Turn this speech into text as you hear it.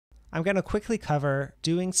I'm going to quickly cover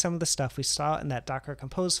doing some of the stuff we saw in that Docker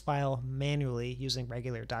Compose file manually using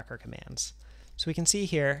regular Docker commands. So we can see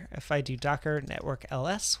here, if I do docker network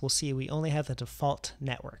ls, we'll see we only have the default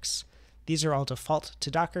networks. These are all default to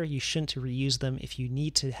Docker. You shouldn't reuse them. If you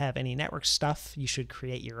need to have any network stuff, you should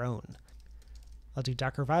create your own. I'll do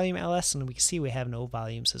docker volume ls, and we can see we have no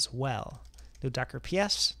volumes as well. No docker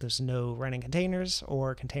ps, there's no running containers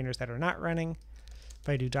or containers that are not running. If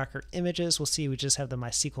I do docker images, we'll see we just have the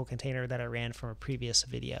MySQL container that I ran from a previous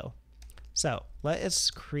video. So let's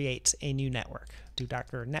create a new network. Do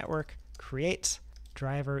docker network create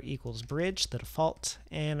driver equals bridge, the default,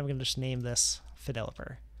 and I'm going to just name this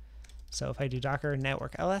Fideloper. So if I do docker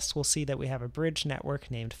network ls, we'll see that we have a bridge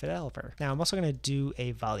network named Fideloper. Now I'm also going to do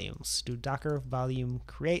a volumes. Do docker volume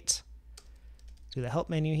create. Do the help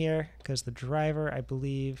menu here, because the driver, I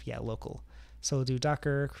believe, local. So we'll do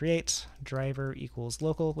docker create driver equals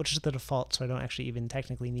local, which is the default, so I don't actually even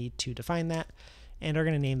technically need to define that. And we're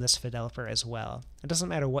going to name this Fideloper as well. It doesn't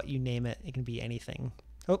matter what you name it, it can be anything.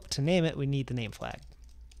 Oh, to name it, we need the name flag.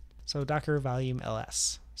 So docker volume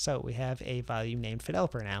ls. So we have a volume named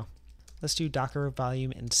Fideloper now. Let's do docker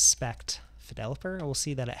volume inspect Fideloper. We'll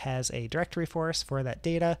see that it has a directory for us for that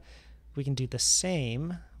data. We can do the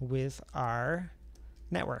same with our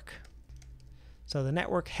network. So the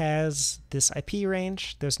network has this IP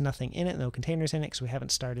range. There's nothing in it, no containers in it, because we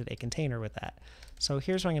haven't started a container with that. So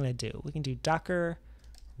here's what I'm going to do. We can do docker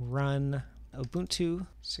run Ubuntu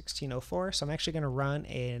 16.04. So I'm actually going to run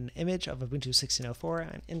an image of Ubuntu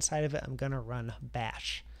 16.04, and inside of it I'm going to run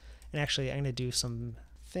bash. And actually I'm going to do some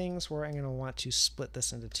things where I'm going to want to split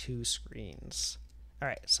this into two screens. All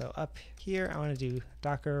right, so up here I want to do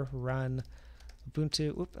docker run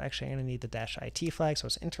Ubuntu. Actually I'm going to need the -it flag so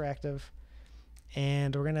it's interactive.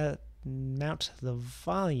 And we're going to mount the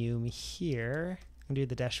volume here. I'm going to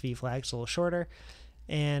do the -v flag, it's a little shorter.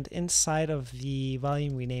 And inside of the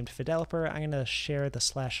volume we named Fideloper, I'm going to share the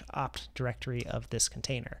 /opt directory of this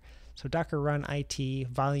container. So docker run it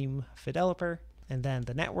volume Fideloper, and then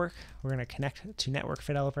the network, we're going to connect to network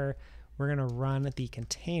Fideloper. We're going to run the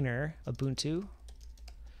container Ubuntu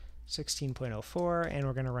 16.04, and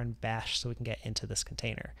we're going to run bash so we can get into this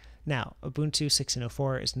container. Now, Ubuntu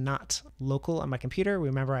 16.04 is not local on my computer.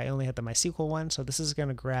 Remember, I only had the MySQL one, so this is going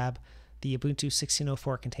to grab the Ubuntu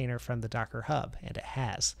 16.04 container from the Docker Hub, and it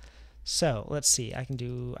has. So let's see, I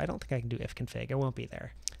don't think I can do ifconfig, it won't be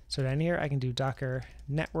there. So down here I can do docker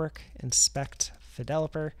network inspect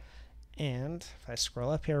Fideloper, and if I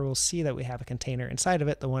scroll up here, we'll see that we have a container inside of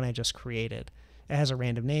it, the one I just created. It has a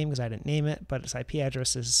random name because I didn't name it, but its IP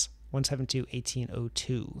address is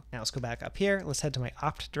 172.18.02. Now let's go back up here, let's head to my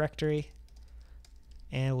opt directory,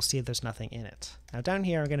 and we'll see if there's nothing in it. Now down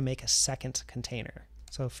here I'm going to make a second container.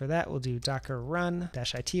 So for that, we'll do docker run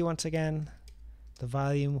 -it once again. The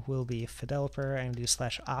volume will be Fideloper. I'm going to do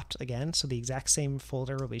 /opt again, so the exact same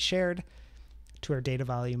folder will be shared to our data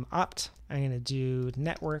volume opt. I'm going to do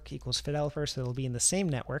network equals Fideloper, so it'll be in the same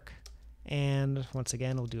network. And once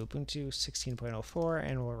again, we'll do Ubuntu 16.04,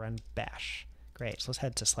 and we'll run bash. Great, so let's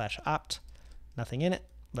head to /opt. Nothing in it.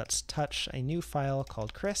 Let's touch a new file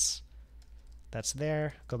called Chris. That's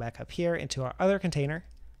there. Go back up here into our other container,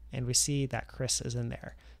 and we see that Chris is in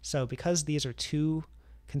there. So because these are two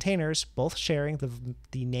containers, both sharing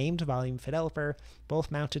the named volume Fideloper,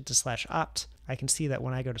 both mounted to /opt, I can see that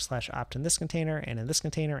when I go to /opt in this container and in this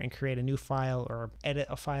container and create a new file or edit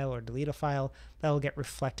a file or delete a file, that will get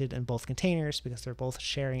reflected in both containers because they're both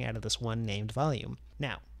sharing out of this one named volume.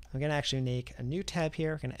 Now, I'm going to actually make a new tab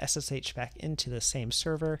here. I'm going to SSH back into the same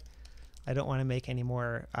server. I don't want to make any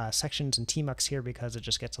more sections and tmucks here because it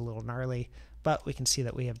just gets a little gnarly, but we can see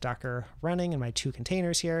that we have Docker running in my two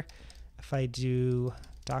containers here. If I do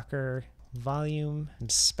docker volume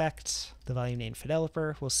inspect the volume named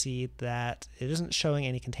Fideloper, we'll see that it isn't showing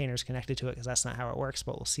any containers connected to it because that's not how it works,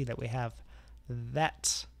 but we'll see that we have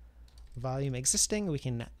that volume existing. We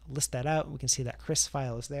can list that out. We can see that Chris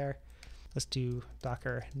file is there. Let's do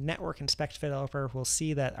docker network inspect Fideloper. We'll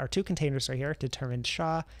see that our two containers are here, determined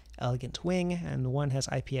SHA, elegant wing, and one has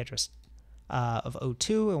IP address of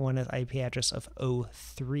 02 and one has IP address of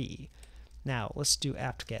 03. Now let's do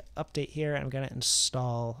apt-get update here. I'm going to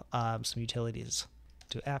install some utilities.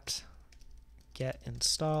 Do apt-get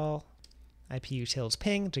install iputils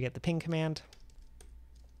ping to get the ping command.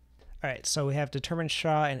 All right, so we have determined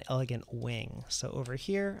SHA and elegant wing. So over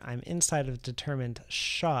here, I'm inside of determined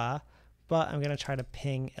SHA, but I'm going to try to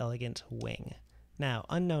ping elegant wing. Now,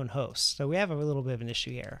 unknown host. So we have a little bit of an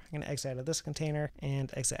issue here. I'm going to exit out of this container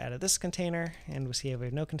and exit out of this container, and we see we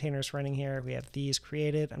have no containers running here. We have these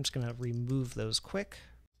created. I'm just going to remove those quick.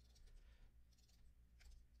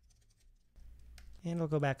 And we'll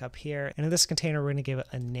go back up here. And in this container, we're going to give it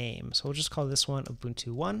a name. So we'll just call this one Ubuntu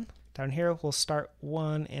 1. Down here, we'll start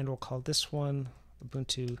 1, and we'll call this one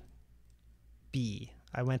Ubuntu B.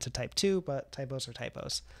 I went to type 2, but typos are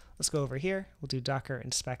typos. Let's go over here. We'll do docker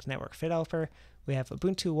inspect network developer. We have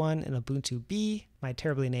Ubuntu 1 and Ubuntu B, my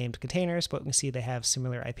terribly named containers, but we can see they have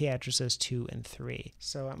similar IP addresses 2 and 3.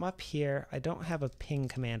 So I'm up here. I don't have a ping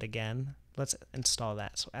command again. Let's install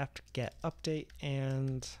that. So apt-get update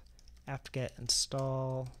and apt-get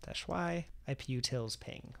install -y iputils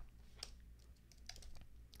ping.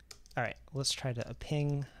 All right, let's try to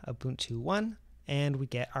ping Ubuntu 1, and we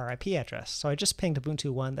get our IP address. So I just pinged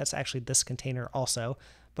Ubuntu 1. That's actually this container also,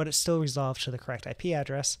 but it's still resolved to the correct IP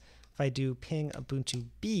address. If I do ping Ubuntu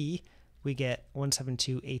B, we get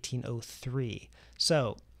 172.18.03.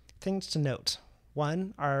 So things to note.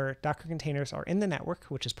 1, our Docker containers are in the network,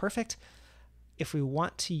 which is perfect. If we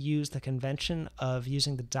want to use the convention of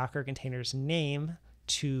using the Docker container's name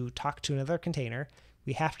to talk to another container,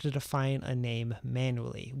 we have to define a name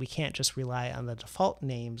manually. We can't just rely on the default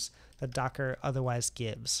names that Docker otherwise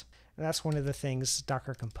gives. And that's one of the things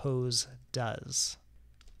docker-compose does.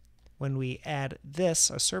 When we add this,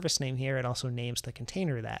 a service name here, it also names the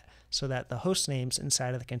container that, so that the host names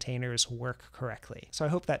inside of the containers work correctly. So I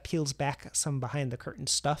hope that peels back some behind the curtain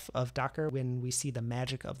stuff of Docker when we see the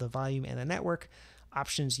magic of the volume and the network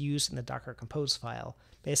options used in the docker-compose file.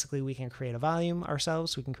 Basically, we can create a volume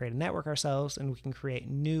ourselves, we can create a network ourselves, and we can create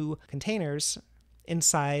new containers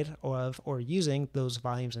inside of or using those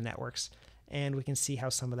volumes and networks. And we can see how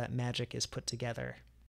some of that magic is put together